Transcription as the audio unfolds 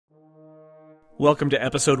Welcome to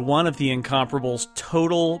episode 1 of the Incomparables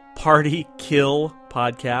Total Party Kill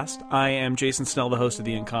podcast. I am Jason Snell, the host of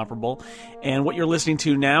the Incomparable, and what you're listening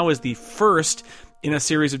to now is the first in a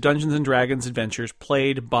series of Dungeons & Dragons adventures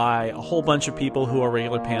played by a whole bunch of people who are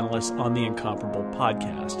regular panelists on the Incomparable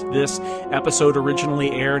podcast. This episode originally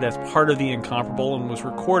aired as part of the Incomparable and was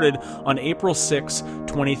recorded on April 6,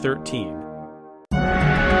 2013.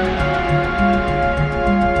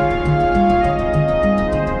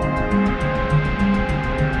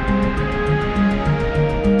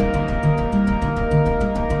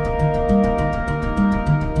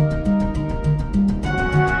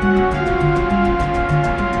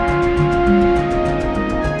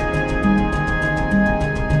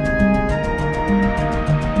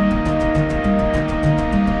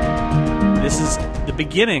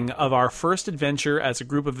 Beginning of our first adventure as a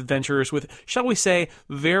group of adventurers with, shall we say,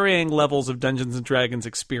 varying levels of Dungeons & Dragons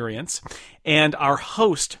experience. And our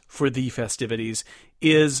host for the festivities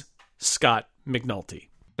is Scott McNulty.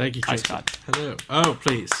 Thank you, Jason. Hi, Scott. Hello. Oh,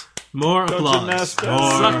 please. More applause.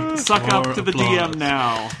 Suck up to the DM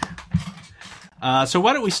now. So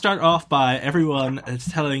why don't we start off by everyone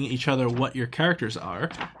telling each other what your characters are.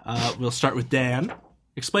 We'll start with Dan.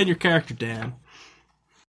 Explain your character, Dan.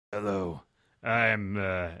 Hello. I'm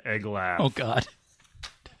Eglath. Oh, God.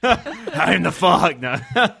 I'm the fog. No.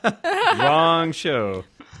 Wrong show.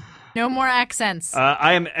 No more accents.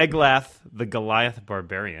 I am Eglath, the Goliath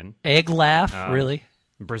Barbarian. Eglath? Really?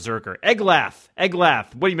 Berserker.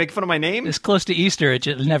 Eglath. What, you make fun of my name? It's close to Easter.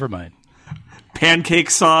 Never mind.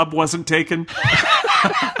 Pancake sob wasn't taken.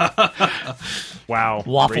 Wow.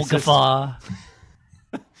 Waffle racist. guffaw.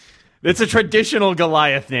 It's a traditional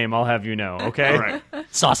Goliath name, I'll have you know, okay? All right.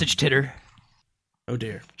 Sausage titter. Oh,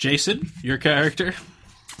 dear. Jason, your character.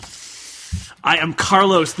 I am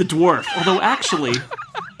Carlos the Dwarf. Although actually,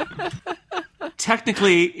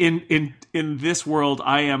 technically, in this world,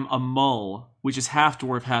 I am a Mull, which is half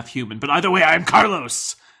dwarf, half human. But either way, I am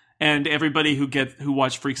Carlos. And everybody who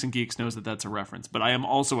watch Freaks and Geeks knows that that's a reference. But I am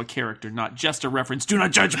also a character, not just a reference. Do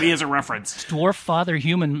not judge me as a reference. Dwarf father,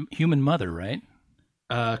 human mother, right?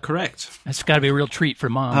 Correct. That's got to be a real treat for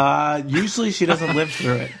Mom. Usually she doesn't live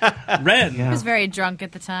through it. Ren. I was very drunk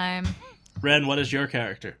at the time. Ren, what is your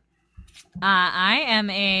character? I am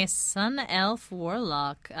a sun elf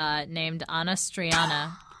warlock named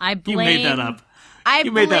Anastriana. You made that up. I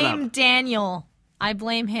You made that blame up. Daniel. I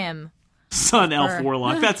blame him. Sun Elf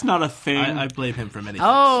Warlock. That's not a thing. I blame him for many things.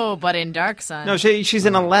 Oh, but in Dark Sun. No, she's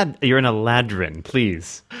an You're an Eladrin,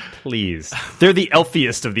 please. They're the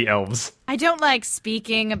elfiest of the elves. I don't like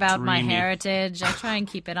speaking about my Dreamy. heritage. I try and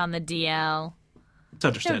keep it on the DL. It's No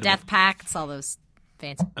understandable. death pacts, all those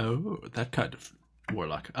fancy. Oh, that kind of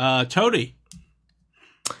warlock. Tony.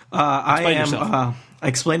 I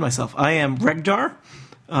explain myself. I am Regdar,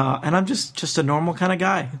 and I'm just a normal kind of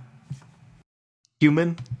guy.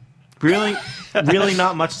 Human. Really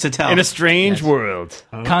not much to tell. In a strange world.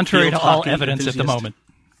 Contrary to all field-hockey evidence at the enthusiast. moment.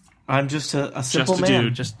 I'm just a simple Just a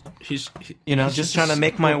man. dude. He's just trying to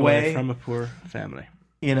make my poor boy way. from a poor family.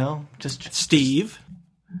 Just Steve.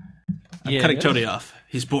 I'm Yeah. cutting Tony off.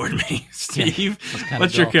 He's bored me. Steve, kinda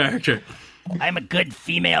what's your dull. character? I'm a good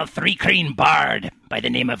female three-creen bard by the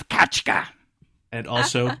name of Kachka. And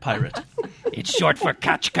also pirate. It's short for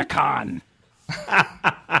Kachka Khan.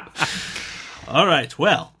 All right,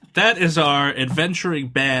 well, that is our adventuring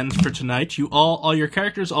band for tonight. All your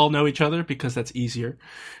characters all know each other because that's easier.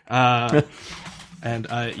 And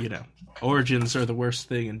origins are the worst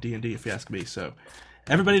thing in D&D if you ask me. So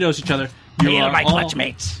everybody knows each other. Hail my clutch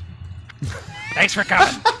mates. Thanks for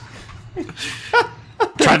coming.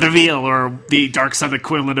 Try the veal, or the Dark Sun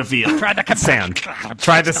equivalent of veal. Try the Sand.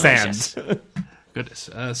 Try the sand. Goodness.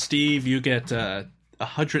 Steve, you get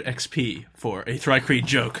 100 XP for a Thry-Creed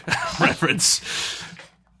joke reference.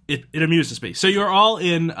 It amuses me. So you're all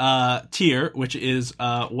in Tyr, which is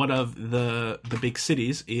one of the big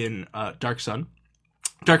cities in Dark Sun.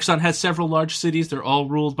 Dark Sun has several large cities. They're all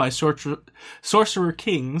ruled by sorcerer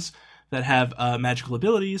kings that have magical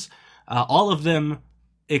abilities. All of them,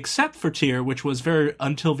 except for Tyr, which was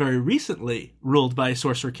until very recently ruled by a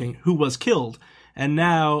sorcerer king who was killed. And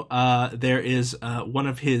now there is one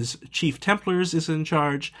of his chief Templars is in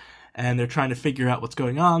charge, and they're trying to figure out what's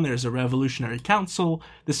going on. There's a revolutionary council.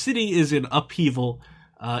 The city is in upheaval.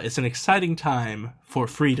 It's an exciting time for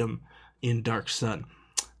freedom in Dark Sun.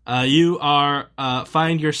 You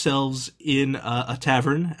find yourselves in a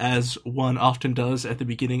tavern, as one often does at the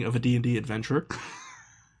beginning of a D&D adventure.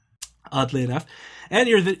 Oddly enough, and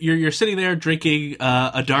you're sitting there drinking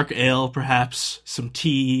a dark ale, perhaps some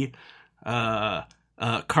tea,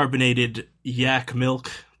 carbonated yak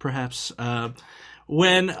milk, perhaps,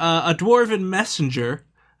 when a dwarven messenger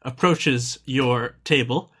approaches your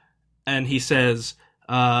table, and he says,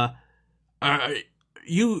 "Are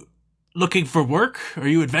you looking for work? Are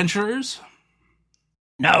you adventurers?"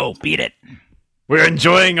 No, beat it. We're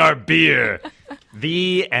enjoying our beer.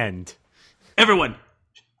 The end. Everyone,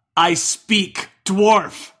 I speak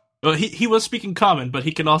dwarf. Well, he was speaking common, but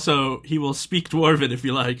he will speak dwarven if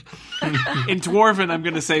you like. In dwarven, I'm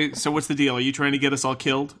going to say, so what's the deal? Are you trying to get us all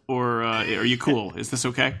killed, or are you cool? Is this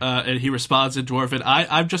okay? And he responds in dwarven,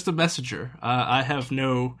 I'm just a messenger. I have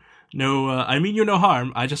I mean you no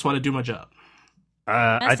harm. I just want to do my job.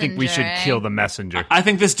 I think we should Messenger, kill the messenger. I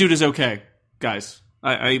think this dude is okay, guys.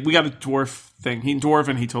 We got a dwarf thing. He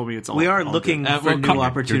told me it's all. We are all looking good. for new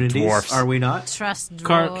opportunities, dwarfs. are we not? Trust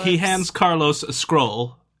dwarves. He hands Carlos a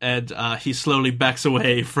scroll, and he slowly backs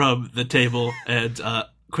away from the table and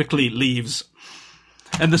quickly leaves.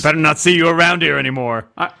 And Better not see you around here anymore.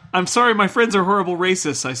 I'm sorry, my friends are horrible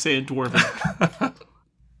racists. I say in dwarven.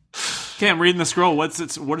 Okay, I'm reading the scroll. What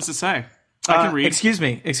does it say? I can read. Excuse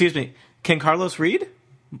me. Can Carlos read?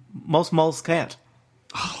 Most moles can't.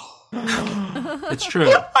 it's true.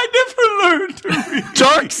 I never learned to read.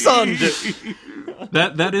 Dark Sun!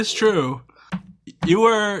 That is true. You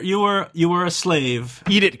were a slave.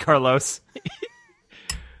 Eat it, Carlos.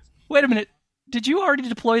 Wait a minute. Did you already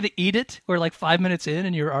deploy the eat it? We're like 5 minutes in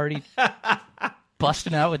and you're already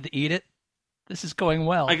busting out with the eat it? This is going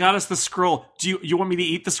well. I got us the scroll. Do you want me to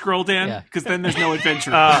eat the scroll, Dan? Yeah. Because then there's no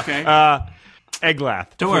adventure. Okay.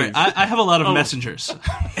 Eglath. Don't worry, I have a lot of messengers.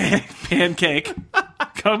 Pancake.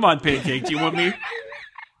 Come on, Pancake. Do you want me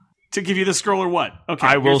to give you the scroll or what? Okay.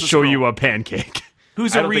 I will here's the show scroll. you a pancake.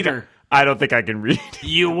 Who's I a don't think reader? I don't think I can read.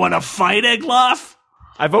 You want to fight, Egloff?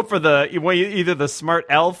 I vote for either the smart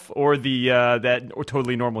elf or the that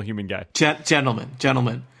totally normal human guy.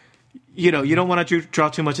 Gentlemen. You don't want to draw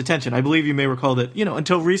too much attention. I believe you may recall that,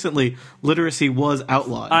 until recently, literacy was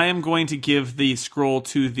outlawed. I am going to give the scroll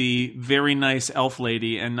to the very nice elf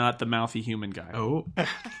lady and not the mouthy human guy. Oh.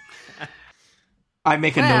 I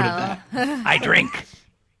make a note of that. I drink.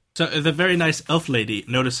 So the very nice elf lady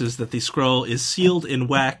notices that the scroll is sealed in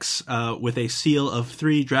wax with a seal of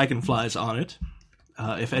 3 dragonflies on it.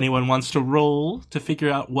 If anyone wants to roll to figure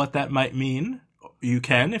out what that might mean, you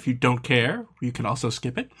can. If you don't care, you can also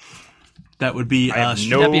skip it. That would be I have Would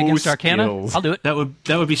no that be against Arcana? skills. I'll do it. that would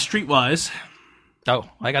be streetwise. Oh,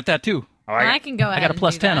 I got that too. I can go ahead. I got a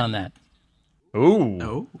plus and do 10 that. on that. Ooh.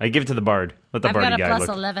 No. I give it to the bard. Let the I've bardy got a guy plus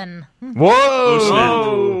look. 11. Whoa!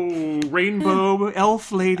 Oh, rainbow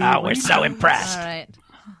elf lady. Oh, we're so impressed. All right.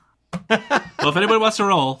 Well, if anybody wants to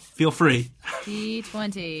roll, feel free.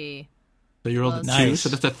 D20. So you rolled a 2, Nice. so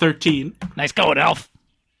that's a 13. Nice going, Elf.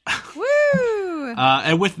 Woo!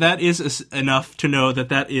 And with that is enough to know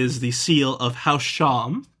that is the seal of House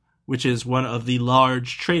Sham, which is one of the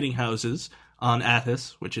large trading houses on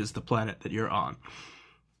Athos, which is the planet that you're on.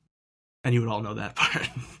 And you would all know that part.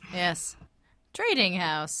 Yes. Trading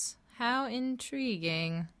house. How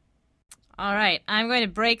intriguing. All right, I'm going to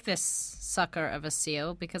break this sucker of a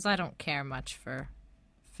seal because I don't care much for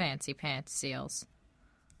fancy pants seals.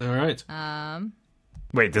 All right.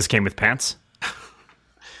 Wait, this came with pants?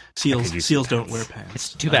 Seals don't wear pants.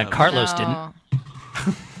 It's too bad Carlos didn't. Oh,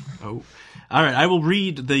 Oh. All right, I will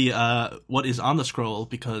read the what is on the scroll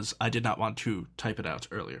because I did not want to type it out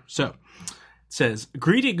earlier. So, it says,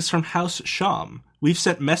 "Greetings from House Sham. We've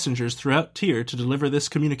sent messengers throughout Tyr to deliver this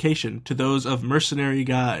communication to those of mercenary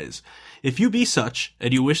guys. If you be such,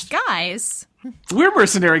 and you wish..." guys. We're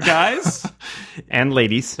mercenary guys, And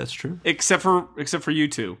ladies. That's true. except for you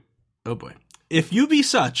two. Oh boy. "If you be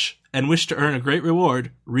such, and wish to earn a great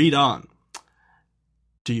reward, read on."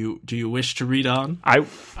 Do you wish to read on?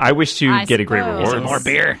 I wish to I get a great suppose. reward. More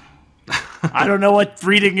beer. I don't know what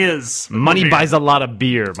reading is. Money buys a lot of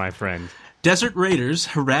beer, my friend. "Desert raiders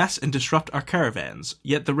harass and disrupt our caravans,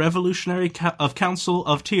 yet the revolutionary Council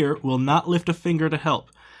of Tyr will not lift a finger to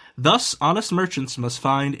help. Thus, honest merchants must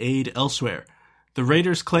find aid elsewhere. The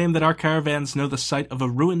raiders claim that our caravans know the site of a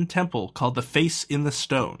ruined temple called the Face in the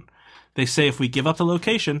Stone. They say if we give up the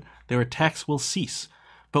location, their attacks will cease.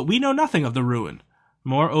 But we know nothing of the ruin.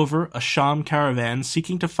 Moreover, a Sham caravan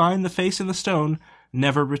seeking to find the Face in the Stone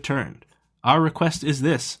never returned. Our request is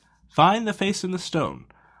this: find the Face in the Stone,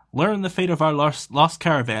 learn the fate of our lost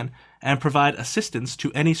caravan, and provide assistance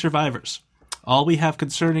to any survivors. All we have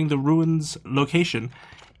concerning the ruin's location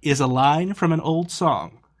is a line from an old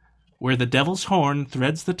song. Where the devil's horn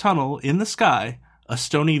threads the tunnel in the sky, a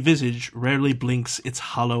stony visage rarely blinks its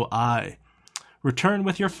hollow eye. Return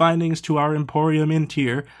with your findings to our emporium in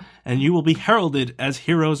Tyr, and you will be heralded as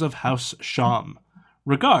heroes of House Sham.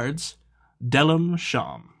 Regards, Delum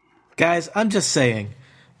Sham." Guys, I'm just saying,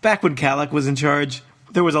 back when Kalak was in charge,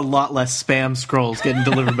 there was a lot less spam scrolls getting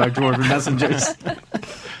delivered by dwarven messengers.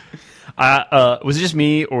 Was it just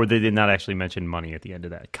me, or they did not actually mention money at the end of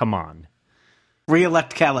that? Come on.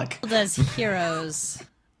 Re-elect Kalak. Does heroes?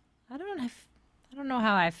 I don't know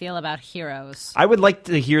how I feel about heroes. I would like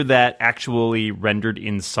to hear that actually rendered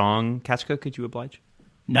in song. Kachka, could you oblige?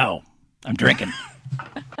 No, I'm drinking.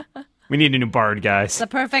 We need a new bard, guys. It's the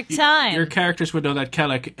perfect time. Your characters would know that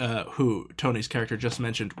Kellic, who Tony's character just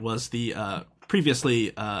mentioned, was the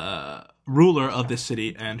previously ruler of this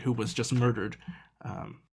city and who was just murdered.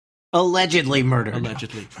 Allegedly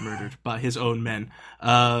murdered. By his own men.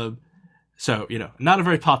 So, not a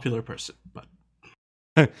very popular person,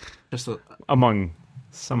 but just among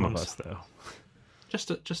some of us, though.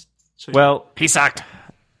 Just so well, he sucked.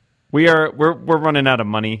 We're running out of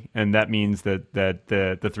money, and that means that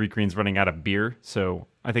the Three Queen's running out of beer. So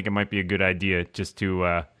I think it might be a good idea just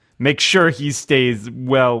to make sure he stays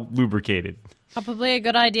well lubricated. Probably a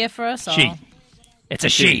good idea for us all. She. It's a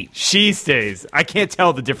she. She stays. I can't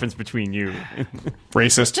tell the difference between you.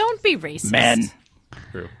 Racist. Don't be racist. Men.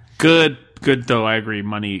 True. Good though. I agree.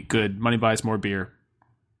 Money buys more beer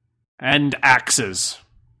and axes.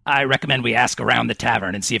 I recommend we ask around the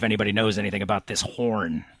tavern and see if anybody knows anything about this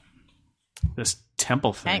horn. This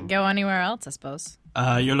temple thing. Can't go anywhere else, I suppose.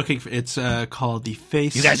 you're looking for it's called the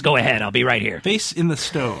Face. You guys go ahead. I'll be right here. Face in the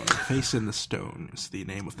Stone. Face in the Stone is the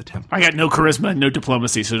name of the temple. I got no charisma, no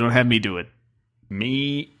diplomacy, so don't have me do it.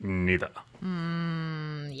 Me neither.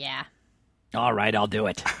 Yeah. All right, I'll do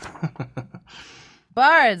it.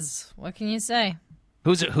 Bards, what can you say?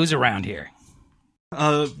 Who's around here?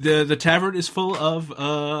 The tavern is full of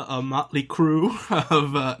a motley crew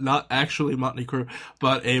of not actually motley crew,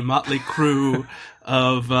 but a motley crew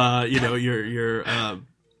of your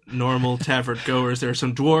normal tavern goers. There are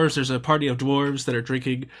some dwarves. There's a party of dwarves that are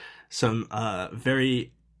drinking some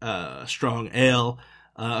very strong ale.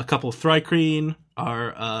 A couple of Thrycreen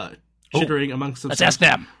are chittering amongst themselves. Let's ask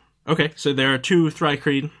them. Okay, so there are two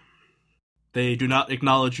Thrycreen. They do not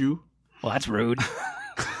acknowledge you. Well, that's rude.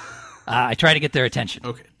 I try to get their attention.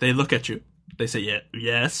 Okay, they look at you. They say,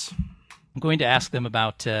 yes. I'm going to ask them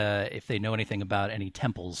about if they know anything about any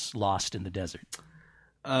temples lost in the desert.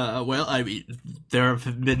 Well, I mean, there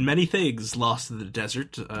have been many things lost in the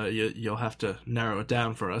desert. You'll have to narrow it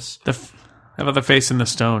down for us. How about the face in the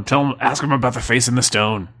stone? Ask him about the face in the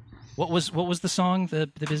stone. What was the song? The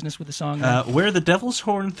business with the song? Where the devil's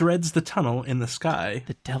horn threads the tunnel in the sky.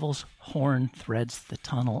 The devil's horn threads the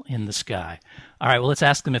tunnel in the sky. All right, well, let's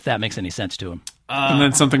ask them if that makes any sense to them. And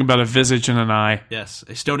then something about a visage and an eye. Yes,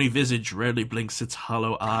 a stony visage rarely blinks its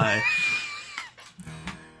hollow eye.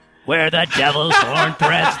 Where the devil's horn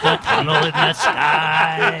threads the tunnel in the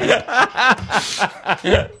sky.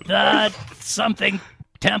 The something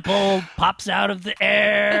temple pops out of the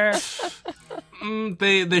air.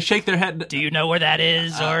 They shake their head. Do you know where that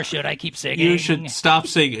is, or should I keep singing? You should stop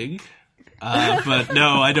singing. But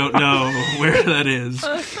no, I don't know where that is.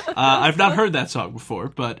 I've not heard that song before,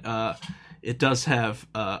 but it does have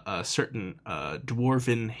a certain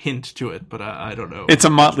dwarven hint to it, but I don't know. It's a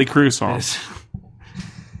Motley Crue song.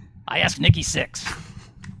 I asked Nikki Six.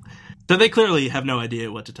 So they clearly have no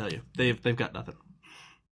idea what to tell you. They've got nothing.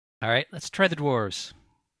 All right, let's try the dwarves.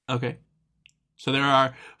 Okay. So there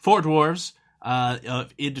are 4 dwarves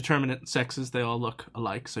of indeterminate sexes. They all look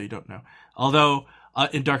alike, so you don't know. Although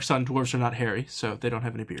in Dark Sun, dwarves are not hairy, so they don't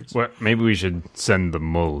have any beards. Well, maybe we should send the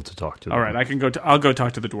mole to talk to them. All right, I'll go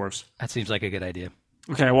talk to the dwarves. That seems like a good idea.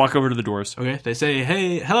 Okay, I walk over to the dwarves. Okay, they say,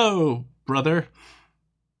 "Hey, hello, brother."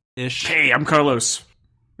 Ish. Hey, I'm Carlos.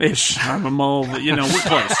 Ish, I'm a mole. But, we're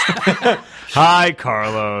close. Hi,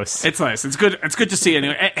 Carlos. It's nice. It's good. It's good to see you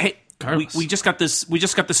anyway. Hey, Carlos. we just got this. We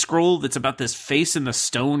just got the scroll that's about this face in the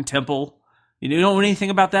stone temple. You know anything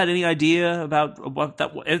about that? Any idea about what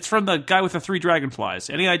that? It's from the guy with the 3 dragonflies.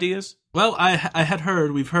 Any ideas? Well,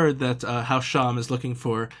 we've heard that House Sham is looking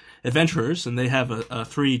for adventurers, and they have a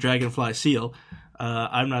 3 dragonfly seal.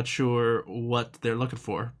 I'm not sure what they're looking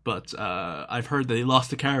for, but I've heard they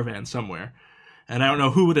lost a caravan somewhere. And I don't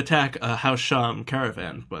know who would attack a House Sham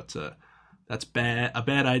caravan, but that's a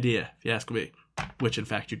bad idea, if you ask me. Which, in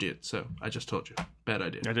fact, you did, so I just told you. Bad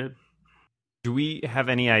idea. I did. Do we have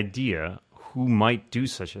any idea who might do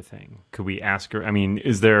such a thing? Could we ask her? I mean,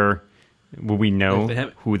 will we know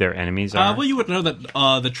who their enemies are? Well, you would know that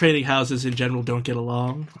the trading houses in general don't get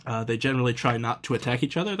along. They generally try not to attack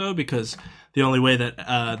each other, though, because the only way that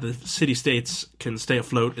the city-states can stay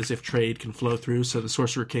afloat is if trade can flow through, so the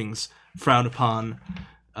Sorcerer Kings frown upon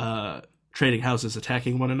trading houses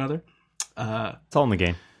attacking one another. It's all in the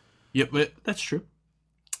game. Yeah, but that's true.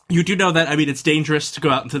 You do know that, I mean, it's dangerous to go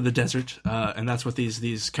out into the desert, and that's what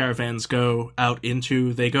these caravans go out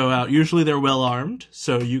into. They go out, usually they're well armed,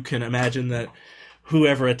 so you can imagine that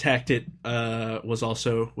whoever attacked it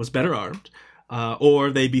was better armed,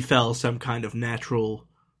 or they befell some kind of natural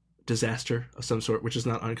disaster of some sort, which is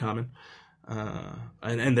not uncommon.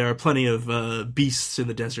 And there are plenty of beasts in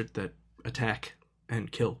the desert that attack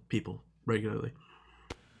and kill people regularly.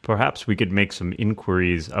 Perhaps we could make some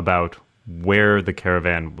inquiries about where the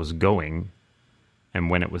caravan was going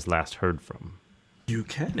and when it was last heard from. You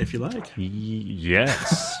can, if you like.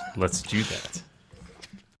 Yes, let's do that.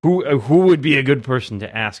 Who would be a good person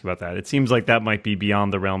to ask about that? It seems like that might be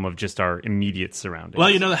beyond the realm of just our immediate surroundings. Well,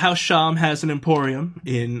 you know, the House Sham has an emporium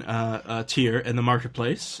in Tyr in the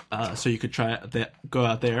marketplace, so you could go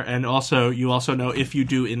out there. And you also know, if you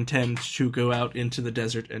do intend to go out into the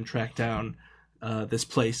desert and track down this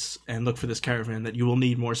place and look for this caravan, that you will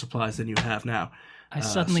need more supplies than you have now. I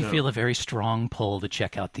suddenly feel a very strong pull to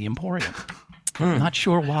check out the Emporium. Not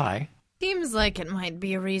sure why. Seems like it might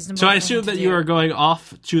be a reasonable So I thing assume to that do. you are going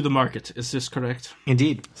off to the market. Is this correct?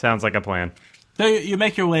 Indeed. Sounds like a plan. So you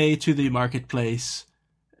make your way to the marketplace,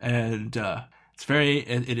 and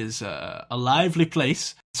it is a lively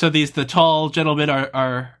place. So the tall gentlemen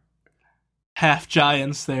are half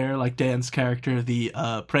giants there, like Dan's character. The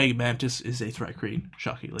praying mantis is a Thri-kreen,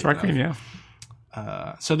 shockingly Thri-kreen, enough.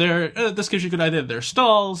 yeah. So this gives you a good idea. There are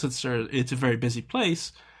stalls. It's a very busy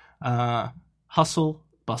place. Hustle,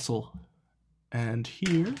 bustle, and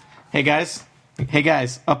here. Hey guys,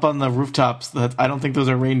 up on the rooftops. I don't think those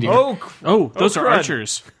are reindeer. Oh, those are crud.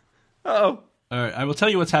 archers. Oh, All right, I will tell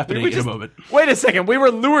you what's happening in a moment. wait a second. We were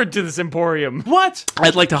lured to this emporium. What?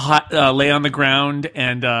 I'd like to lay on the ground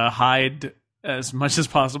and hide as much as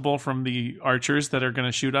possible from the archers that are going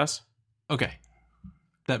to shoot us. Okay,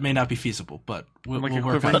 that may not be feasible, but we'll Like a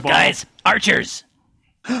work quiver on ball. it. Look, guys, archers.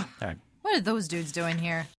 What are those dudes doing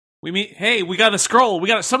here? Hey, we got a scroll.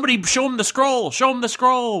 Somebody show him the scroll. Show him the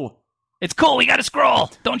scroll. It's cool. We got a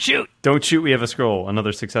scroll. Don't shoot. Don't shoot. We have a scroll.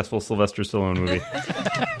 Another successful Sylvester Stallone movie.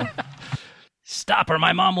 Stop or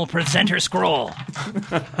my mom will present her scroll. Is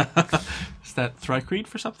that Thri-kreen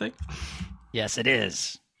for something? Yes, it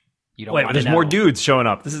is. You don't Wait, want there's to know. more dudes showing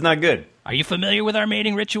up. This is not good. Are you familiar with our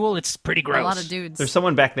mating ritual? It's pretty gross. A lot of dudes. There's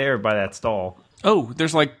someone back there by that stall. Oh,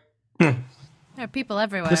 there's like There are people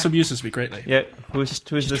everywhere. This amuses me greatly. Yeah, who's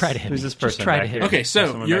this? try to hit who's me. this Just person? try to back hit here? me. Okay, so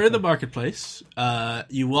Someone you're back in the there? marketplace.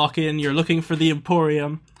 You walk in, you're looking for the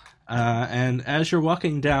Emporium, and as you're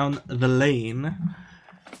walking down the lane,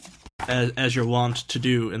 as you're wont to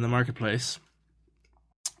do in the marketplace,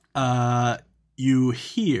 you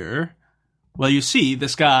see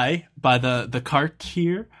this guy by the cart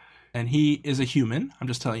here, and he is a human. I'm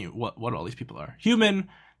just telling you what all these people are. Human,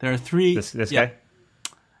 there are three... This yeah. guy?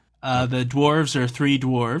 The dwarves are 3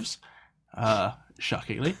 dwarves,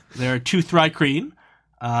 shockingly. There are 2 Thri-kreen,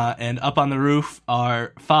 and up on the roof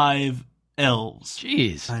are 5 elves.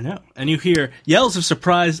 Jeez. I know. And you hear yells of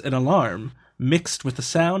surprise and alarm mixed with the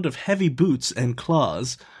sound of heavy boots and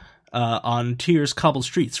claws on Tyr's cobbled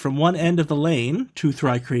streets. From one end of the lane, 2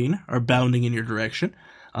 Thri-kreen are bounding in your direction.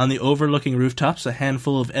 On the overlooking rooftops, a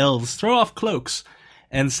handful of elves throw off cloaks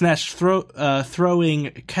and snatch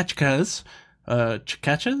throwing kachkas.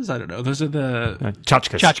 Chikachas? I don't know. Those are the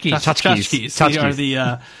Tchotchkes. tchotchkes. They are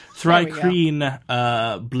the Thri-kreen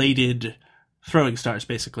bladed throwing stars,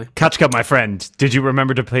 basically. Kachka, my friend, did you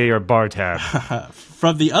remember to pay your bar tab?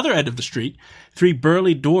 From the other end of the street, 3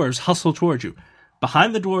 burly dwarves hustle toward you.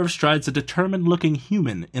 Behind the dwarves strides a determined-looking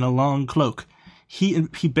human in a long cloak. He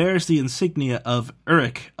bears the insignia of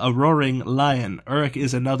Uruk, a roaring lion. Uruk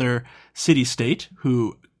is another city-state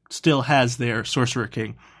who still has their sorcerer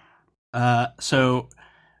king. So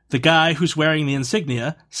the guy who's wearing the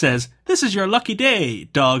insignia says, "This is your lucky day,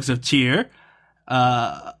 dogs of Tyr.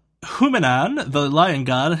 Humanan, the lion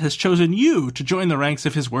god, has chosen you to join the ranks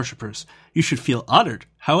of his worshippers. You should feel honored.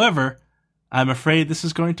 However, I'm afraid this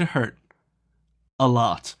is going to hurt a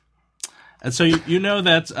lot." And so you know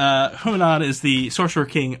that Humanan is the sorcerer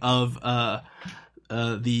king of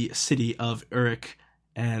the city of Uruk,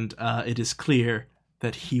 and it is clear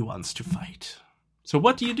that he wants to fight. So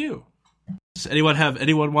what do you do? Does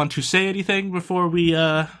anyone want to say anything before we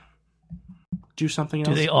do something else?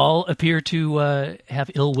 Do they all appear to have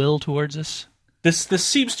ill will towards us? This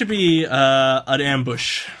seems to be an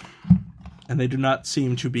ambush, and they do not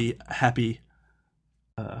seem to be happy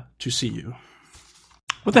to see you.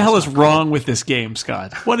 what the hell is wrong with this game,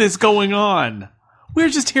 Scott? What is going on? We're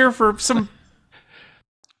just here for some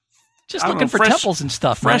Just I don't looking know, for fresh- temples and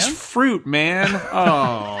stuff, fresh man. fruit, man.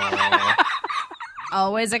 Oh.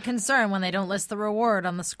 Always a concern when they don't list the reward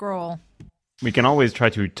on the scroll. We can always try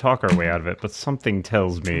to talk our way out of it, but something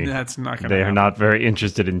tells me That's not going to they happen. are not very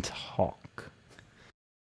interested in talk.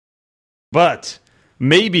 But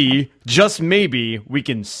maybe, just maybe, we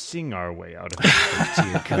can sing our way out of it.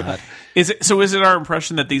 Dear God. Is it our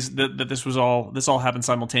impression that this all happened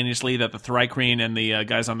simultaneously? That the Thri-Kreen and the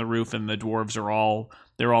guys on the roof and the dwarves are all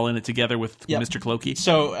in it together with Yep. Mr. Clokey?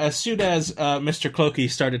 So as soon as Mr. Clokey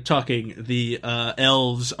started talking, the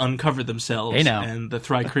elves uncovered themselves, Hey, now. and the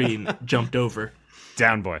Thri-Kreen jumped over.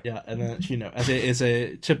 Down, boy. Yeah, and then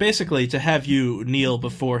to have you kneel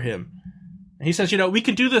before him. And he says, we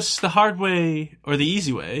can do this the hard way or the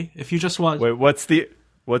easy way. If you just want, Wait, what's the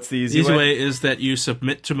easy way? way is that you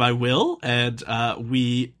submit to my will, and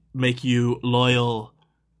we make you loyal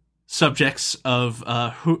subjects of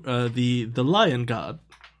the lion god.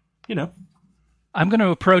 I'm going to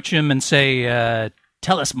approach him and say,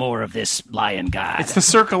 tell us more of this lion god. It's the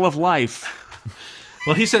circle of life.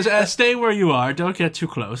 Well, he says, stay where you are. Don't get too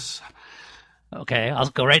close. Okay, I'll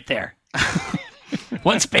go right there.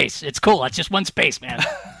 One space. It's cool. It's just one space, man.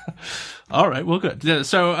 All right, well, good.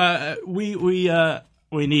 So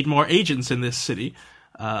we need more agents in this city,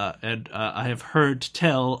 and I have heard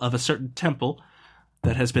tell of a certain temple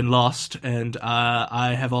that has been lost, and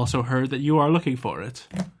I have also heard that you are looking for it.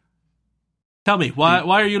 Tell me, why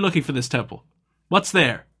are you looking for this temple? What's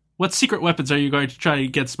there? What secret weapons are you going to try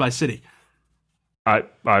against my city? I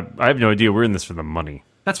have no idea. We're in this for the money.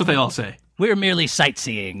 That's what they all say. We're merely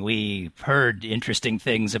sightseeing. We heard interesting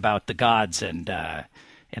things about the gods and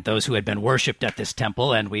those who had been worshipped at this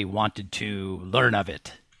temple, and we wanted to learn of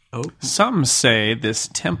it. Oh, Some say this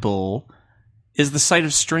temple is the site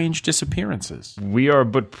of strange disappearances. We are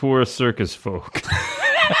but poor circus folk.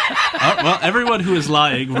 well, everyone who is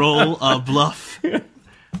lying, roll a bluff.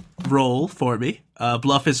 Roll for me.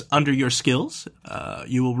 Bluff is under your skills.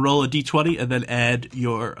 You will roll a d20 and then add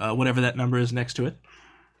your whatever that number is next to it.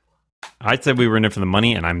 I said we were in it for the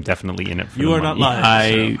money, and I'm definitely in it for the money. You are not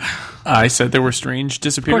lying. I said there were strange Of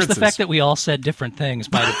course, disappearances. the fact that we all said different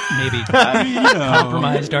things might have maybe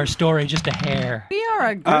compromised our story just a hair. We are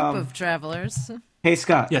a group of travelers. Hey,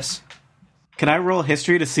 Scott. Yes. Can I roll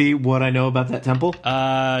history to see what I know about that temple?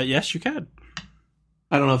 Yes, you can.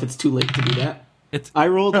 I don't know if it's too late to do that. It's I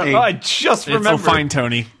rolled a. I just Oh, remembered. fine,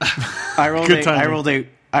 Tony. I rolled Good a. timing.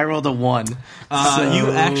 I rolled a 1.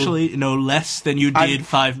 You actually know less than you did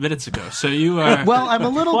 5 minutes ago. So you are. Well, I'm a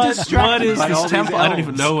little what distracted is by all this these temple? I don't elves.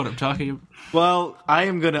 even know what I'm talking about. Well, I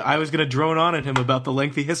was gonna drone on at him about the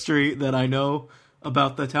lengthy history that I know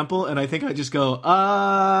about the temple, and I think I just go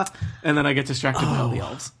and then I get distracted by all the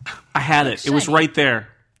elves. I had it. It was right there.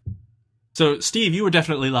 So, Steve, you were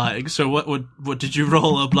definitely lying. So, what did you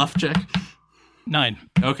roll a bluff check? 9.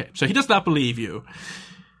 Okay, so he does not believe you.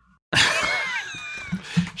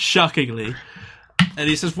 Shockingly. And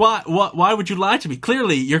he says, why would you lie to me?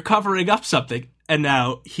 Clearly, you're covering up something. And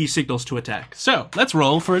now he signals to attack. So, let's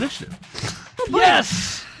roll for initiative.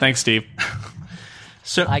 Yes! Thanks, Steve.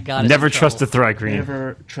 So, I got it. Never trust a Thri-Kreen.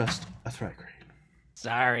 never trust a Thri-Kreen.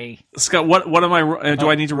 Sorry. Scott, what am I? Do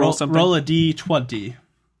I need to roll something? Roll a d20.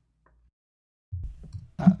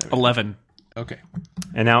 11. Okay.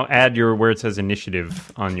 And now add your where it says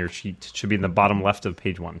initiative on your sheet. It should be in the bottom left of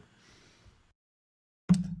page 1.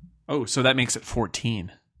 Oh, so that makes it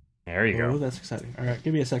 14. There you Oh, go. that's exciting. All right,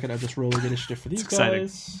 give me a second. I'm just rolling initiative for these exciting.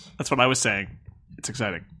 guys. That's what I was saying. It's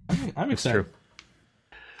exciting. I'm It's excited.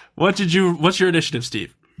 true. What's your initiative,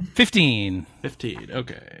 Steve? 15. 15.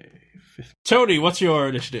 Okay. Tony, what's your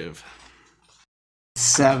initiative?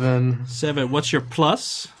 7. 7. What's your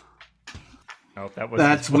plus? Oh, that was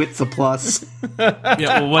That's with the plus.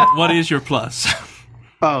 Yeah, well, what is your plus?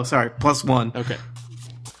 Oh, sorry, +1. Okay.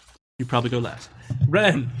 You probably go last.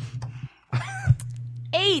 Ren.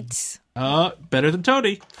 8. Better than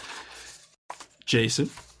Tony. Jason.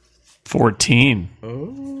 14.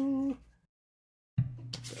 Oh.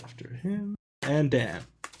 After him. And Dan.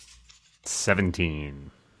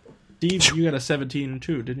 17. Steve, you got a 17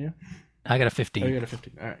 too, didn't you? I got a Oh, 15. you got a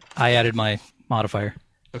 15. All right. I added my modifier.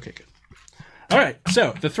 Okay, good. All right,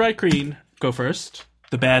 so the Thri-Kreen go first.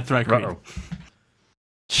 The bad Thri-Kreen. Uh-oh.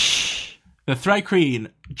 The Thri-Kreen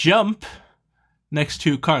jump next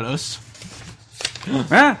to Carlos,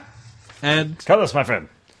 and Carlos, my friend.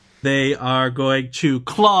 they are going to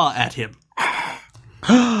claw at him.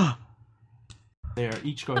 They are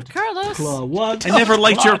each going to Carlos. claw one. I never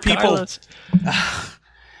liked your people. Carlos.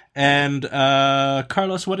 And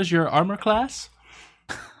Carlos, what is your armor class?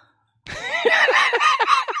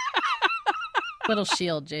 Little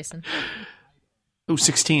shield, Jason. Oh,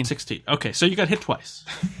 16. 16. Okay, so you got hit twice.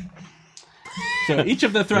 So each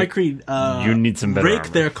of the Thri-Kreen You need some better rake armor.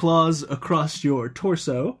 their claws across your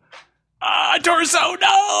torso, Torso,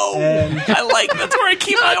 no! I like that's where I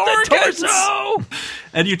keep my organs. Torso!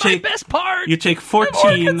 And you take Best part! you take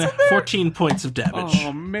 14 points of damage.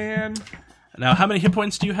 Oh man. Now, how many hit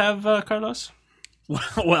points do you have, Carlos?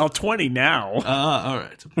 Well, 20 now. All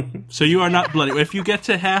right. So you are not bloody. If you get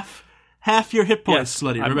to half your hit points,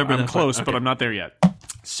 bloody. Remember I'm that close, part. but Okay. I'm not there yet.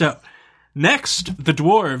 So next, the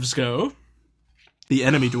dwarves go. The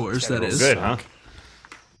enemy dwarves, that is. Good, huh?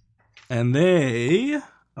 And they're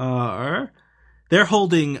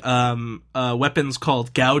holding weapons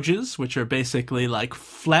called gouges, which are basically like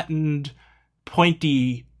flattened,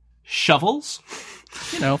 pointy shovels.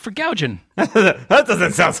 You know, for gouging. That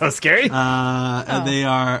doesn't sound so scary. And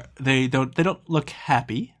they don't look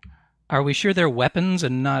happy. Are we sure they're weapons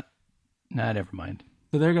and not... Nah, never mind.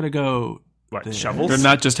 So they're gonna go What, shovels? They're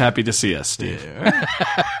not just happy to see us, Steve. there.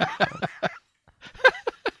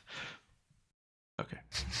 Okay.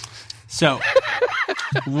 So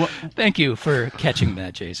Thank you for catching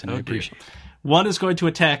that, Jason. I appreciate it. one is going to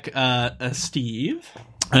attack Steve.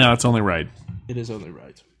 No, it's only right. It is only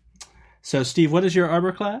right. So, Steve, what is your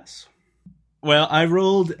armor class? Well, I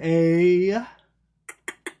rolled a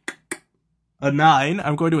 9.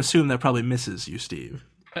 I'm going to assume that probably misses you, Steve.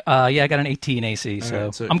 Yeah, I got an 18 AC, so, All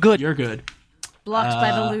right, so I'm good. You're good. Blocked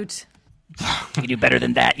by the loot. You do better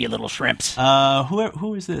than that, you little shrimps.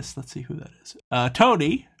 Who is this? Let's see who that is.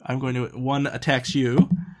 Tony. I'm going to one attacks you,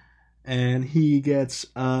 and he gets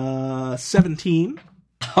 17.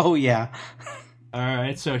 Oh yeah. All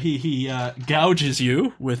right, so he gouges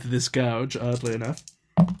you with this gouge, oddly enough,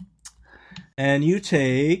 and you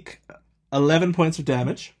take 11 points of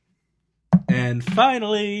damage. And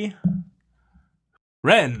finally,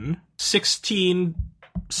 Ren, 16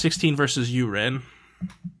 versus you, Ren.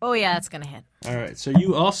 Oh yeah, that's gonna hit. All right, so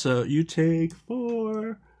you take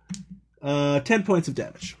 10 points of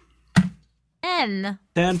damage. 10.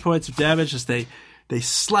 10 points of damage as they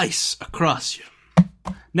slice across you.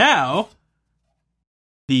 Now,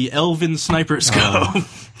 the elven snipers go.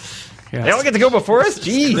 They all get to go before us?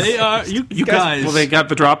 Jeez. They are you guys. Well, they got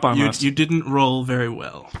the drop on us. You didn't roll very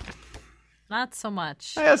well. Not so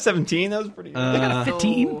much. I got 17. That was pretty good. I got a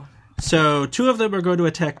 15. Oh. So 2 of them are going to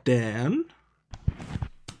attack Dan.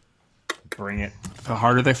 Bring it. The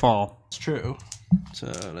harder they fall. It's true. So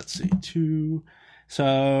let's see, 2.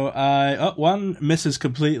 So one misses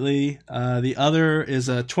completely. The other is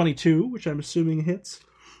a 22, which I'm assuming hits.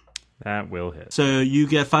 That will hit. So you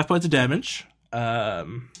get 5 points of damage.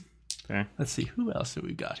 Okay. Let's see, who else have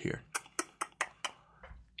we got here?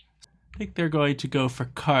 I think they're going to go for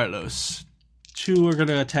Carlos. 2 are going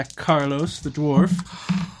to attack Carlos, the dwarf.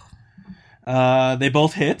 They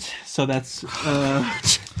both hit, so that's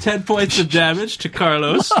 10 points of damage to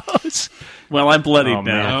Carlos. Well, I'm bloodied Oh,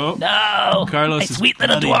 man. now. No! Carlos My is sweet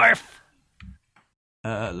little bloody.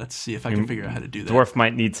 dwarf! Let's see if I can figure out how to do that. Dwarf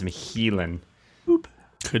might need some healing.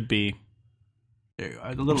 Could be. There you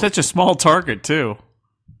are. The little... Such a small target, too.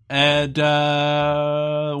 And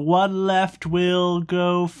one left will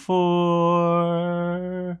go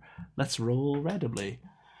for... Let's roll randomly.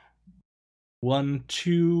 1,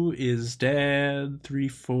 2 is Dan. 3,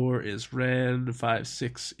 4 is Ren. 5,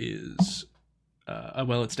 6 is...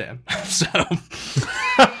 well, it's Dan. So...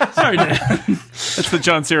 Sorry, Dan. That's the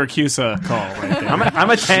John Syracusa call right there. I'm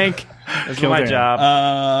a tank. That's Kill my Dan.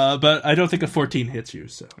 job. But I don't think a 14 hits you,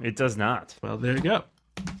 so... It does not. Well, there you go.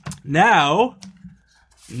 Now,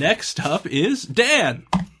 next up is Dan.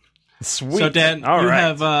 Sweet. So, Dan, All you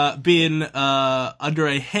right. have been under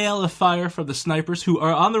a hail of fire from the snipers who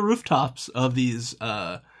are on the rooftops of these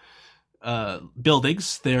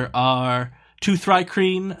buildings. There are 2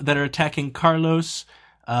 Thrycreen that are attacking Carlos,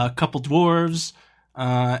 a couple dwarves,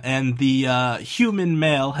 and the human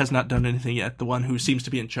male has not done anything yet, the one who seems to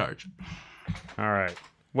be in charge. All right.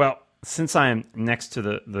 Well, since I am next to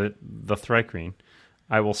the Thrycreen,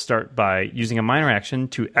 I will start by using a minor action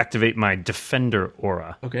to activate my Defender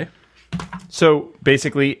aura. Okay. So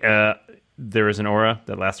basically, there is an aura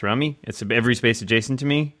that lasts around me. It's every space adjacent to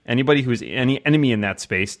me. Anybody who is any enemy in that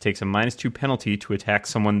space takes a -2 penalty to attack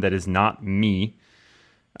someone that is not me.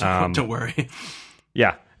 Don't worry.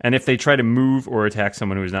 Yeah, and if they try to move or attack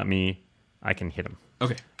someone who is not me, I can hit them.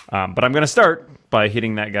 Okay. But I'm going to start by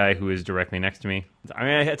hitting that guy who is directly next to me. I'm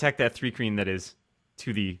going to attack that Thrycreen that is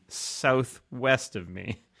to the southwest of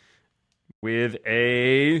me with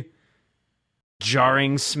a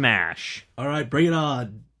jarring smash. All right, bring it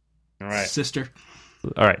on, All right. sister.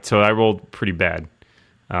 All right, so I rolled pretty bad.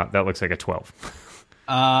 That looks like a 12.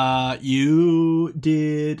 You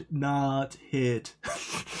did not hit.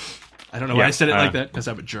 I don't know why Yeah, I said it like that, because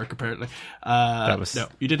I'm a jerk, apparently. was- No,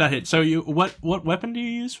 you did not hit. So what weapon do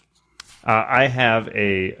you use? I have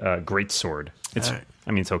a great sword. It's, All right.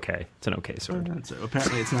 I mean, it's okay. It's an okay sword. So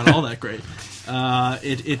apparently it's not all that great.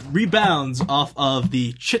 It rebounds off of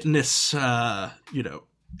the chitinous,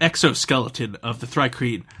 exoskeleton of the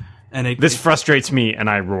Thri-Kreen, and This frustrates me, and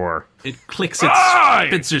I roar. it clicks its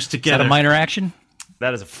pincers Is together. that a minor action?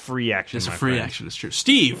 That is a free action. It's a my free friend. action. It's true.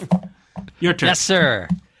 Steve, your turn. Yes, sir.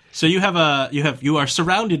 So you are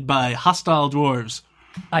surrounded by hostile dwarves.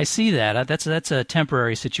 I see that. That's a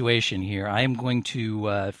temporary situation here. I am going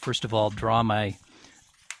to first of all draw my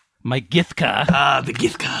Githka, The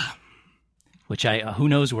Githka. which who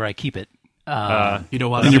knows where I keep it. You know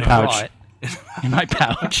what? In your Draw pouch. it in my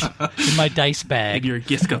pouch, in my dice In bag, your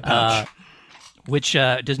Githka pouch. which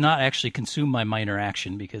does not actually consume my minor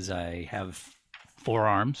action because I have 4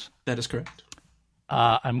 arms. That is correct.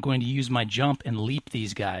 I'm going to use my jump and leap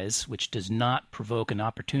these guys, which does not provoke an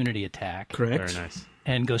opportunity attack, Correct. Very nice.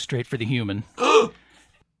 and go straight for the human.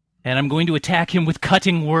 And I'm going to attack him with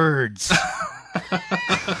cutting words.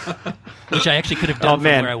 Which I actually could have done from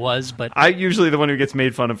man. where I was, but I'm usually the one who gets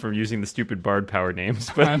made fun of for using the stupid bard power names,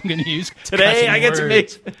 but I'm going to use today cutting I get to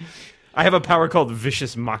words. make. I have a power called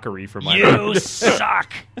Vicious Mockery for my You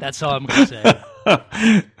suck. That's all I'm going to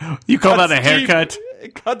say. You call that a Cuts deep. haircut?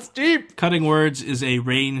 It cuts deep. Cutting words is a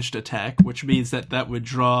ranged attack, which means that would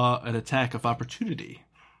draw an attack of opportunity.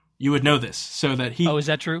 You would know this, so that he. Oh, is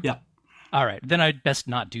that true? Yeah. All right, then I'd best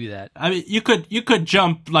not do that. I mean, you could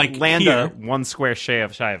jump like Land here, one square shy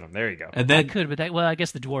of him. There you go. and I then could, but I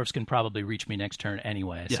guess the dwarves can probably reach me next turn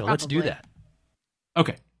anyway. So let's do Probably. that.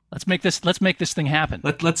 okay, Let's make this thing happen.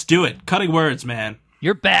 let's do it. Cutting words, man.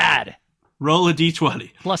 You're bad. Roll a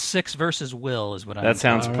d20. +6 versus will is what I'm. That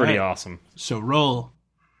sounds All pretty right. awesome. So roll.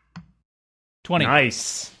 20.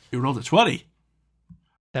 Nice. You rolled a 20.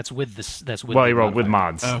 That's with this. That's with. Well, the you rolled with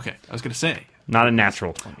modifier. mods. Okay, I was gonna say. Not a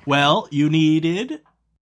natural 20. Well, you needed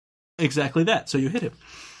exactly that, so you hit him.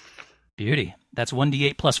 Beauty. That's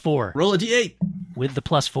 1d8 +4. Roll a d8. With the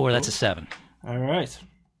 +4, that's a 7. All right.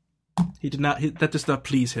 He did not. That does not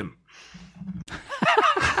please him.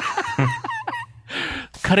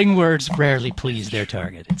 Cutting words rarely please their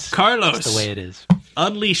target. It's Carlos, the way it is.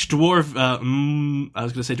 unleash dwarf. I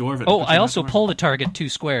was gonna say dwarven. Oh, but I you're also not dwarven. pulled a target 2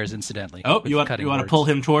 squares, incidentally. Oh, with you want cutting to words. pull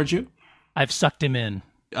him towards you, I've sucked him in.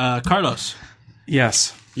 Carlos.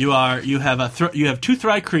 Yes. You have you have 2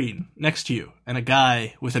 Thri-Kreen next to you and a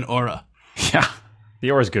guy with an aura. Yeah.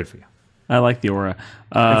 The aura's good for you. I like the aura.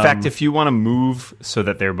 In fact, if you want to move so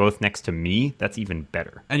that they're both next to me, that's even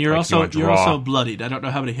better. And you're Like, you also wanna you're draw- also bloodied. I don't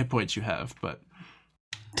know how many hit points you have, but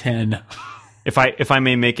 10. If I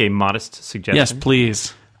may make a modest suggestion, Yes,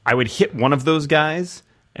 please. I would hit one of those guys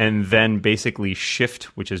and then basically shift,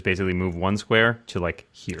 which is basically move 1 square to like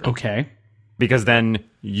here. Okay. Because then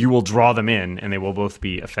you will draw them in, and they will both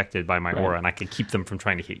be affected by my aura, and I can keep them from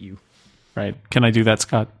trying to hit you. Right. Can I do that,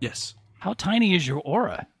 Scott? yes. How tiny is your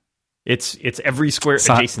aura? It's every square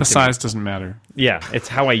The adjacent. to me. size doesn't matter. Yeah, it's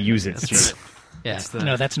how I use it. Steve. Yeah.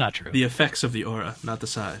 No, that's not true. The effects of the aura, not the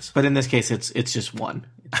size, But in this case, it's just one.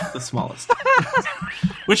 It's the smallest.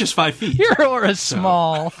 which is 5 feet. Your aura's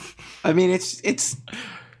small. I mean, it's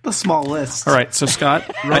the smallest. All right. So Scott,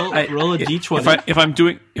 Roll a d20.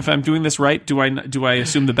 if I'm doing this right, do I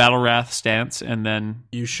assume the battle wrath stance and then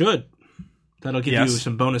You should. That'll give Yes. you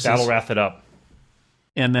some bonuses. Battle wrath it up.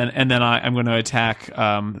 I'm going to attack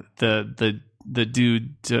the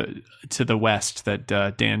dude to the west that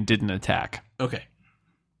Dan didn't attack. Okay.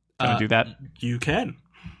 Can I do that? You can.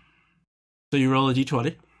 So you roll a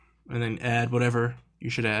d20, and then add whatever you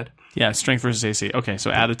should add. Yeah, strength versus AC. Okay,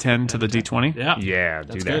 so add a 10 to the d20. Yeah. Yeah,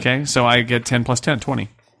 do that. good. Okay, so I get 10 plus 10, 20.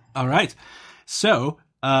 All right. So,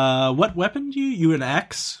 what weapon do you an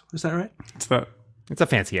axe? Is that right? It's a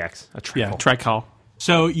fancy axe, a Yeah, trifle. tricol.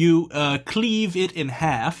 So you cleave it in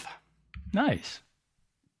half, Nice.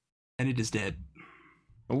 and it is dead.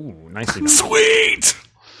 Ooh, nicely done. Sweet!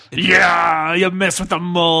 Yeah, you mess with the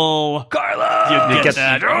mole. Carlos! You get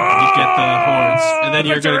that. You get the horns, and then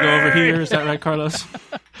you're going to go over here. Is that right, Carlos?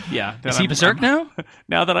 Yeah. Is he berserk now?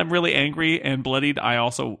 Now that I'm really angry and bloodied, I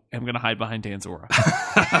also am going to hide behind Dan's aura.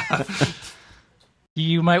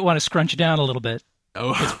 You might want to scrunch down a little bit.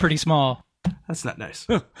 Oh, It's pretty small. that's not nice.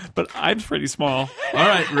 But I'm pretty small. All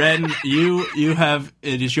right, Ren, you have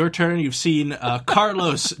it is your turn. You've seen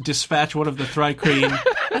Carlos dispatch one of the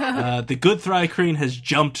Thri-Kreen. The good Thri-Kreen has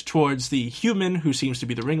jumped towards the human, who seems to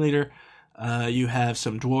be the ringleader. You have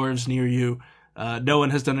some dwarves near you. No one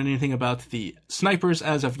has done anything about the snipers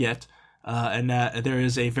as of yet, and there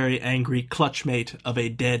is a very angry clutchmate of a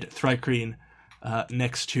dead Thri-Kreen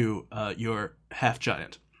next to your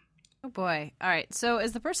half-giant. Oh boy. All right. So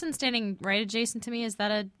is the person standing right adjacent to me, is that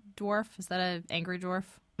a dwarf? Is that an angry dwarf?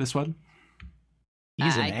 This one?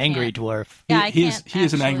 He's an I angry can't. dwarf. Yeah, he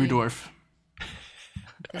is an angry actually- dwarf.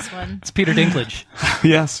 This one, It's Peter Dinklage.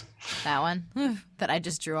 Yes. that one that I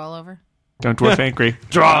just drew all over. Don't dwarf angry.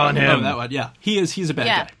 Draw on Oh, him. that one. Yeah, he's a bad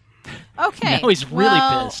Yeah. guy. Okay. Now he's really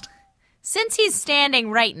well, pissed. Since he's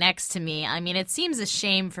standing right next to me, I mean, it seems a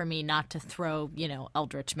shame for me not to throw,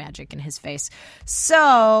 eldritch magic in his face.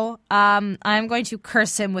 So, I'm going to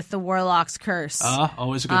curse him with the Warlock's Curse.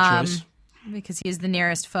 Always a good choice. Because he is the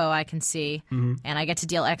nearest foe I can see, and I get to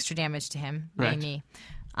deal extra damage to him, Right. me.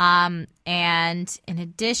 And in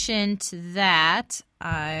addition to that,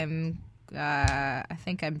 I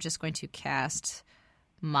think I'm just going to cast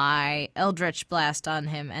my Eldritch Blast on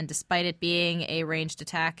him, and despite it being a ranged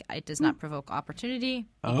attack, it does not provoke opportunity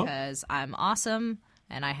because I'm awesome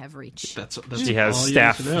and I have reach. That's She has all you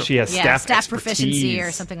staff. need to know. She has staff proficiency or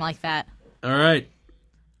expertise. something like that. All right.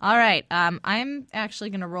 All right, I'm actually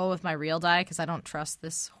going to roll with my real die because I don't trust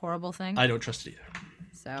this horrible thing. I don't trust it either.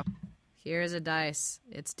 So, here's a dice.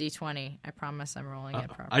 It's D20. I promise I'm rolling it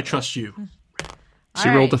properly. I trust you. She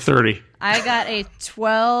All rolled a right. 30. I got a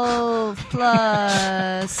 12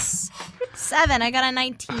 plus 7. I got a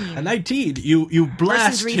 19. A 19. You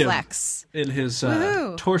blast Versus him reflex. in his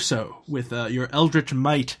Woohoo. torso with your Eldritch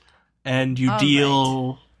Might, and you All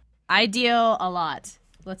deal. I deal a lot.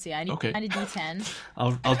 Let's see. I need Okay. a D10.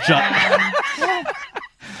 I'll jot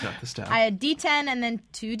this down. I had D10 and then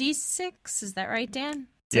 2D6. Is that right, Dan?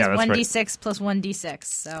 It Yeah, says that's right. 1D6 plus 1D6.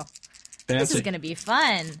 So this Fancy. is going to be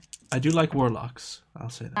fun. I do like warlocks. I'll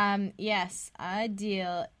say that. Yes, I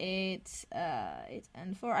deal 8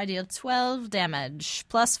 and 4. I deal 12 damage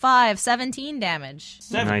plus 5, 17 damage.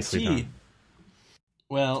 Nicely done.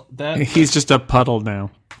 Well, that He's just a puddle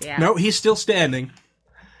now. Yeah. no, he's still standing,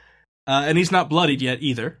 and he's not bloodied yet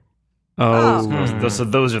either. Oh, So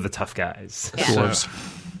those are the tough guys. Yeah. dwarves.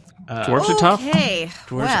 Dwarves are tough. Okay.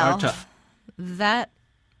 Dwarves well, are tough. that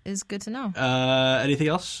is good to know. Anything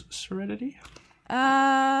else, Serenity?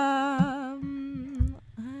 I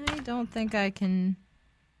don't think I can.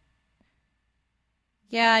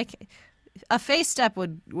 Yeah, a face step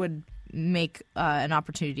would make an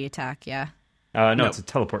opportunity attack. Yeah. No, it's a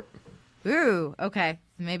teleport. Ooh. Okay.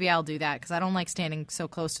 Maybe I'll do that because I don't like standing so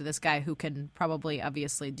close to this guy who can probably,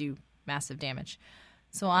 obviously, do massive damage.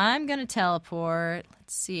 So I'm gonna teleport.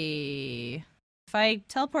 Let's see. If I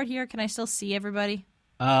teleport here, can I still see everybody?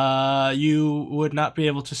 You would not be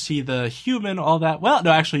able to see the human all that well.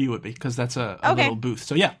 No, actually, you would be because that's a Okay. little booth.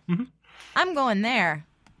 So yeah, I'm going there.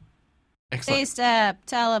 excellent. Face step,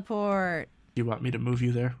 teleport. You want me to move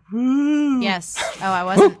you there? Yes. Oh, I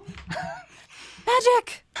wasn't.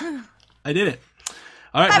 Magic. I did it.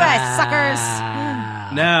 All right. Bye bye, now-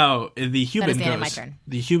 suckers. Now the human That is the end of goes. my turn.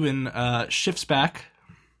 The human shifts back.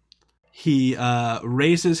 He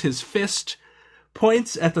raises his fist,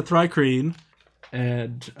 points at the Thri-Kreen,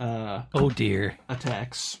 and Oh dear.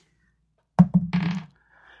 attacks.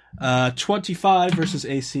 25 versus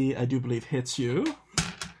AC, I do believe, hits you.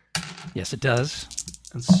 Yes, it does.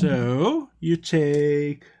 And so you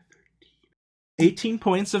take 18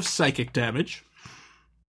 points of psychic damage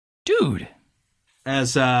Dude.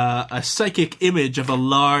 as a psychic image of a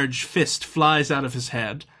large fist flies out of his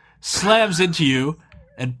head, slams into you,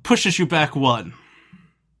 and pushes you back 1.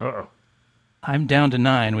 Uh-oh. I'm down to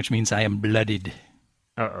 9, which means I am bloodied.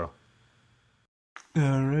 Uh-oh.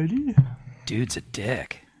 Alrighty. Dude's a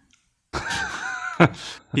dick.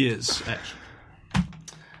 He is, actually.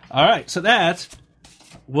 Alright, so that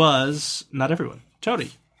was not everyone.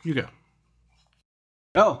 Tony, you go.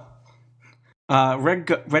 Oh.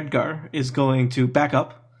 Redgar is going to back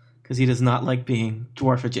up because he does not like being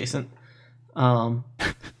dwarf adjacent. And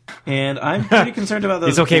I'm pretty concerned about those.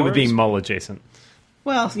 He's okay with dwarves. being Mull adjacent.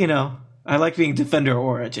 Well, I like being defender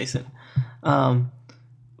or adjacent.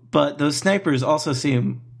 But those snipers also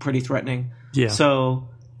seem pretty threatening. Yeah. So,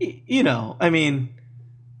 I mean,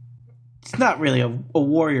 it's not really a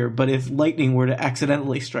warrior, but if lightning were to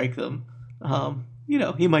accidentally strike them,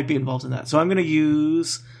 he might be involved in that. So I'm going to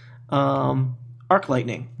use arc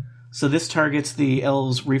lightning. So this targets the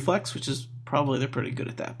elves' reflex, which is probably they're pretty good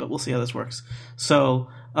at that, but we'll see how this works. So,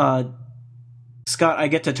 Scott, I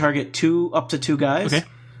get to target up to two guys. Okay.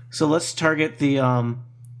 So let's target the.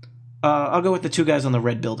 I'll go with the two guys on the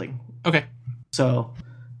red building. Okay. So,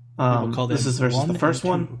 We'll call this them is versus one the first and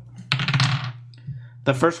one. two.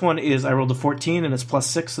 The first one is I rolled a 14 and it's plus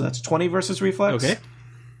 6, so that's 20 versus reflex. Okay.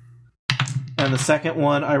 And the second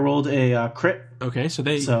one I rolled a crit. Okay, so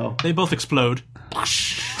they So- both explode.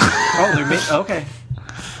 Oh, they're okay.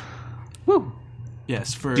 Woo.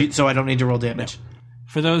 Yes, So I don't need to roll damage.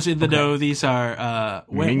 For those in the know, these are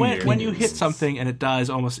when you hit Minions. something and it dies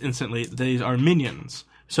almost instantly. These are minions.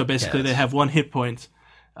 So basically, they have 1 hit point.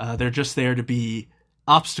 They're just there to be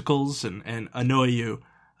obstacles and annoy you.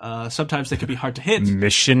 Sometimes they can be hard to hit.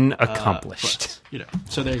 Mission accomplished.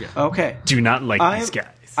 So there you go. Okay. Do not like these guys.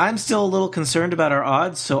 I'm still a little concerned about our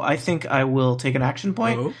odds, so I think I will take an action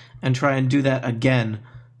point and try and do that again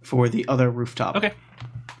for the other rooftop. Okay.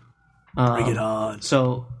 Bring it on.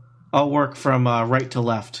 So I'll work from right to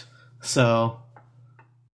left. So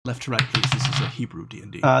Left to right, please. This is a Hebrew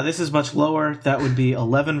D&D. this is much lower. That would be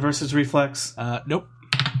 11 versus reflex, Nope.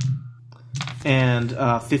 and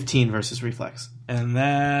 15 versus reflex. And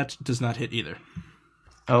that does not hit either.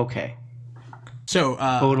 Okay. So,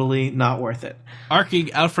 Totally not worth it.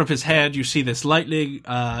 arcing out from his head, you see this lightning.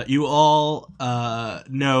 You all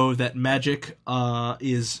know that magic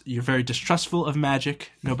you're very distrustful of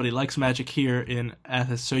magic. Nobody likes magic here in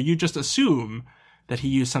Athens. So you just assume that he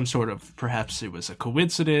used some sort of, perhaps it was a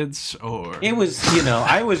coincidence, or... It was,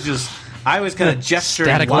 I was kind of gesturing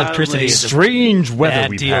Static wildly. electricity is a Strange weather bad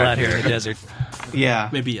we've deal had out here in the desert. Yeah.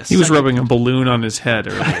 Maybe a He was second- rubbing a balloon on his head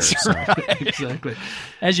earlier. So. Exactly.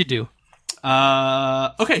 As you do.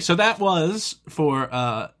 Okay, so that was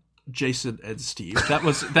for Jason and Steve. That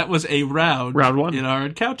was a round Round 1. in our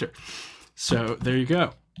encounter. So there you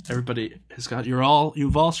go. Everybody has got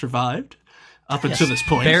you've all survived up until this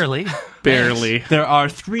point. Barely. Barely. There are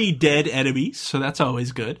 3 dead enemies, so that's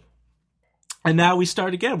always good. And now we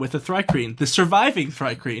start again with the Thrycreen, the surviving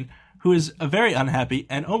Thrycreen, who is very unhappy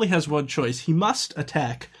and only has one choice. He must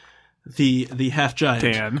attack the half giant.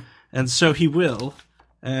 Dan. And so he will.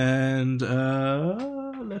 And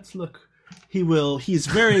let's look. He will. He's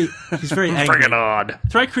very angry. Bring it on.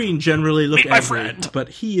 Thrycreen generally look my angry, friend. but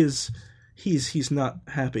he's not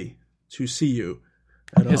happy to see you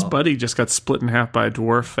at His all. buddy just got split in half by a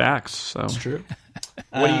dwarf fax. So True.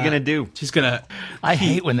 What are you going to do? He's gonna I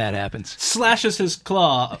hate when that happens. slashes his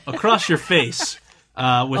claw across your face with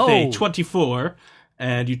a Oh. 24,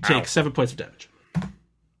 and you take 7 points of damage.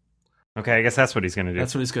 Okay, I guess that's what he's going to do.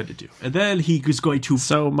 That's what he's going to do. And then he is going to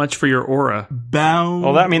so much for your aura. bound.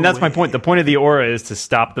 Well, that's my away. point. The point of the aura is to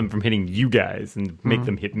stop them from hitting you guys and make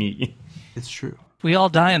them hit me. It's true. If we all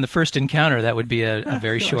die in the first encounter, that would be a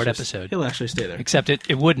very short episode. He'll actually stay there. Except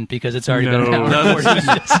it wouldn't, because it's already been an No. hour. No, and 40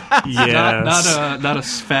 minutes. Yes. Not a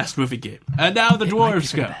fast moving game. And now the Might be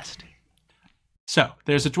dwarves for go. the best. So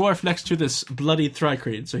there's a dwarf next to this bloodied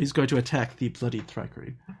Thrycreen, so he's going to attack the bloodied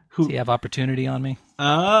Thrycreen. Who? Do you have opportunity on me?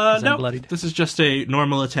 I'm No. bloodied? This is just a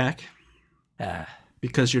normal attack Ah,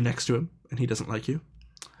 because you're next to him and he doesn't like you.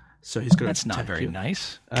 So he's going that's to not attack very you.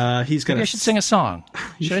 nice. He's going Maybe I to. should sing a song.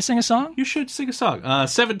 Should I sing a song? You should sing a song.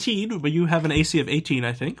 17, but you have an AC of 18,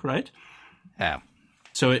 I think, right? Yeah.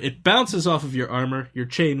 So it bounces off of your armor, your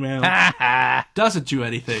chainmail. Doesn't do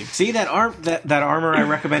anything. See that armor I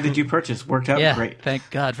recommended you purchase worked out Yeah, great. thank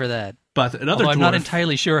God for that. But another Although dwarf. I'm not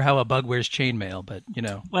entirely sure how a bug wears chainmail, but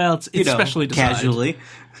Well, it's specially designed. casually.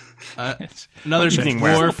 Another Evening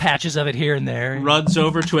wear. little dwarf patches of it here and there. runs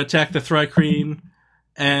over to attack the Thrycreen,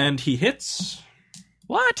 and he hits.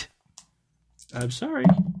 What? I'm sorry.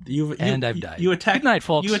 I've died. You attack. Good night,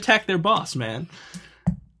 folks. You attack their boss, man.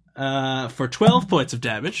 For 12 points of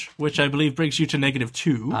damage, which I believe brings you to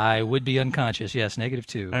 -2. I would be unconscious. Yes,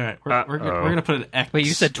 -2. All right, we're gonna put an X. Wait,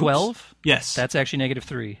 you said 12? Oops. Yes. That's actually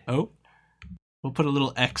 -3. Oh, we'll put a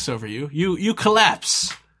little X over you. You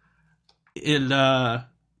collapse in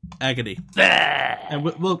agony, and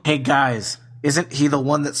we'll Hey guys, isn't he the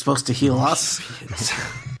one that's supposed to heal us?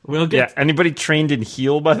 we'll Yeah, get anybody trained in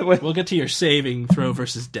heal, by the way? we'll get to your saving throw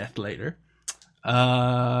versus death later.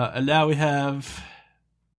 And now we have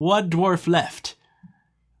one dwarf left.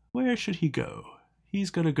 Where should he go? He's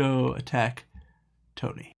gonna go attack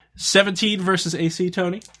Tony. 17 versus AC,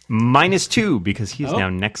 Tony. -2, because he's Oh, now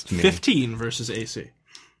next to me. 15 versus AC.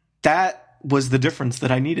 That was the difference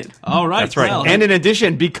that I needed. All right, That's right. well, And in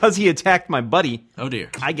addition, because he attacked my buddy, oh dear.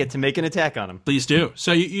 I get to make an attack on him. Please do.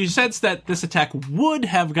 So you sense that this attack would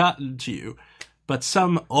have gotten to you, but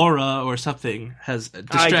some aura or something has I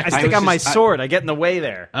distracted. stick out my sword. I get in the way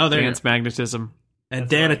there. Oh, there you Dan's go. magnetism. And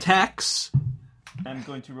Dan attacks. I'm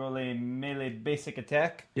going to roll a melee basic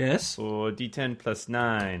attack. Yes. For D10 plus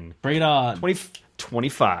 9. Bring it on.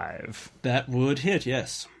 25. That would hit,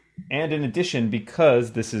 yes. And in addition,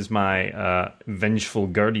 because this is my Vengeful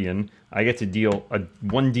Guardian, I get to deal a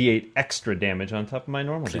 1d8 extra damage on top of my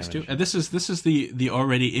normal Please damage. do. And this is the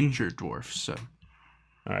already injured dwarf, so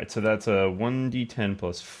All right, so that's a 1d10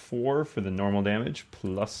 plus 4 for the normal damage,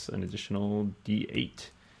 plus an additional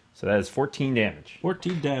d8. So that is 14 damage.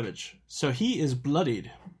 14 damage. So he is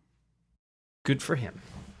bloodied. Good for him.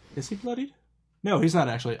 Is he bloodied? No, he's not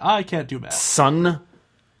actually. I can't do math. Son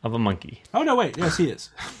of a monkey. Oh no, wait. Yes, he is.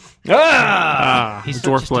 Ah! He's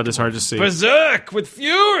Dwarf just blood is hard to see. Berserk with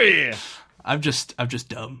fury. I'm just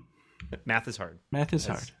dumb. Math is hard. Math is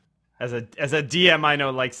hard. As a DM I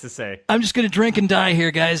know likes to say. I'm just gonna drink and die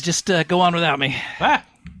here, guys. Just go on without me. Ah.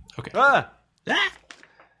 Okay. Ah!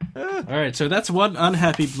 All right, so that's one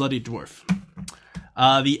unhappy bloody dwarf.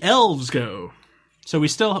 The elves go. So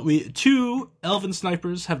two elven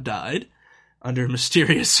snipers have died under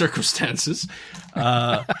mysterious circumstances.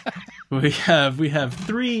 We have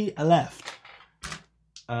 3 left.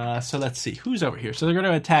 So let's see who's over here. So they're going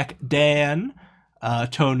to attack Dan,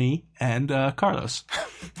 Tony, and Carlos.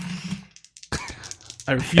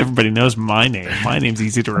 Everybody knows my name. My name's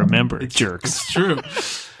easy to remember. Jerks. It's true.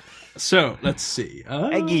 So let's see.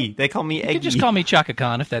 Eggy. They call me Eggy. You can just call me Chaka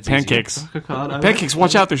Khan if that's Pancakes. easier. Pancakes,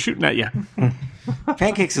 watch out. They're shooting at you.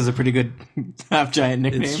 Pancakes is a pretty good half giant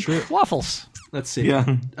nickname. It's true. Waffles. Let's see.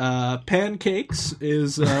 Yeah. Pancakes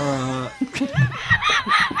is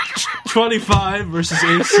 25 versus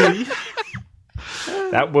AC.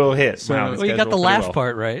 That will hit. Wow, Well, you got the laugh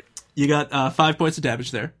part right. You got 5 points of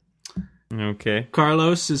damage there. Okay.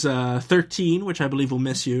 Carlos is 13, which I believe will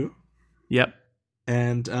miss you. Yep.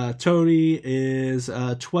 And Tony is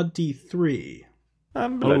 23.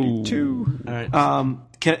 I'm bloody too. All right.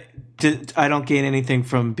 I don't gain anything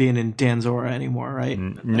from being in Dan's aura anymore, right?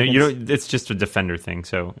 No, you don't. It's just a defender thing,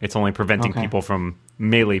 so it's only preventing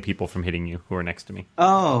melee people from hitting you who are next to me.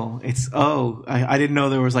 I didn't know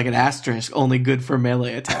there was like an asterisk, only good for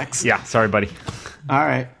melee attacks. Yeah, sorry, buddy. All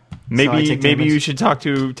right. Maybe So I take maybe damage. you should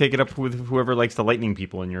take it up with whoever likes the lightning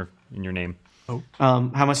people in your name. How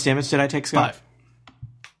much damage did I take, Scott? 5.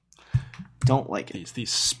 Don't like it.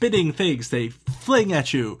 These spitting things, they fling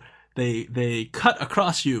at you. They cut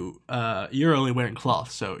across you. You're only wearing cloth,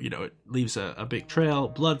 so it leaves a big trail.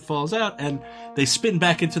 Blood falls out, and they spin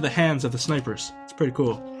back into the hands of the snipers. It's pretty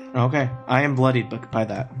cool. Okay, I am bloodied by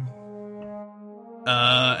that.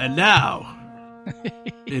 And now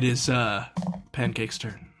it is Pancake's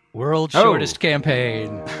turn. World's shortest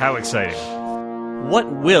campaign. How exciting!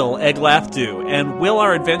 What will Eglath do? And will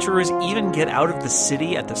our adventurers even get out of the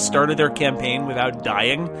city at the start of their campaign without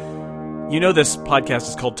dying? You know this podcast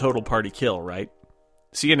is called Total Party Kill, right?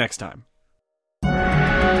 See you next time.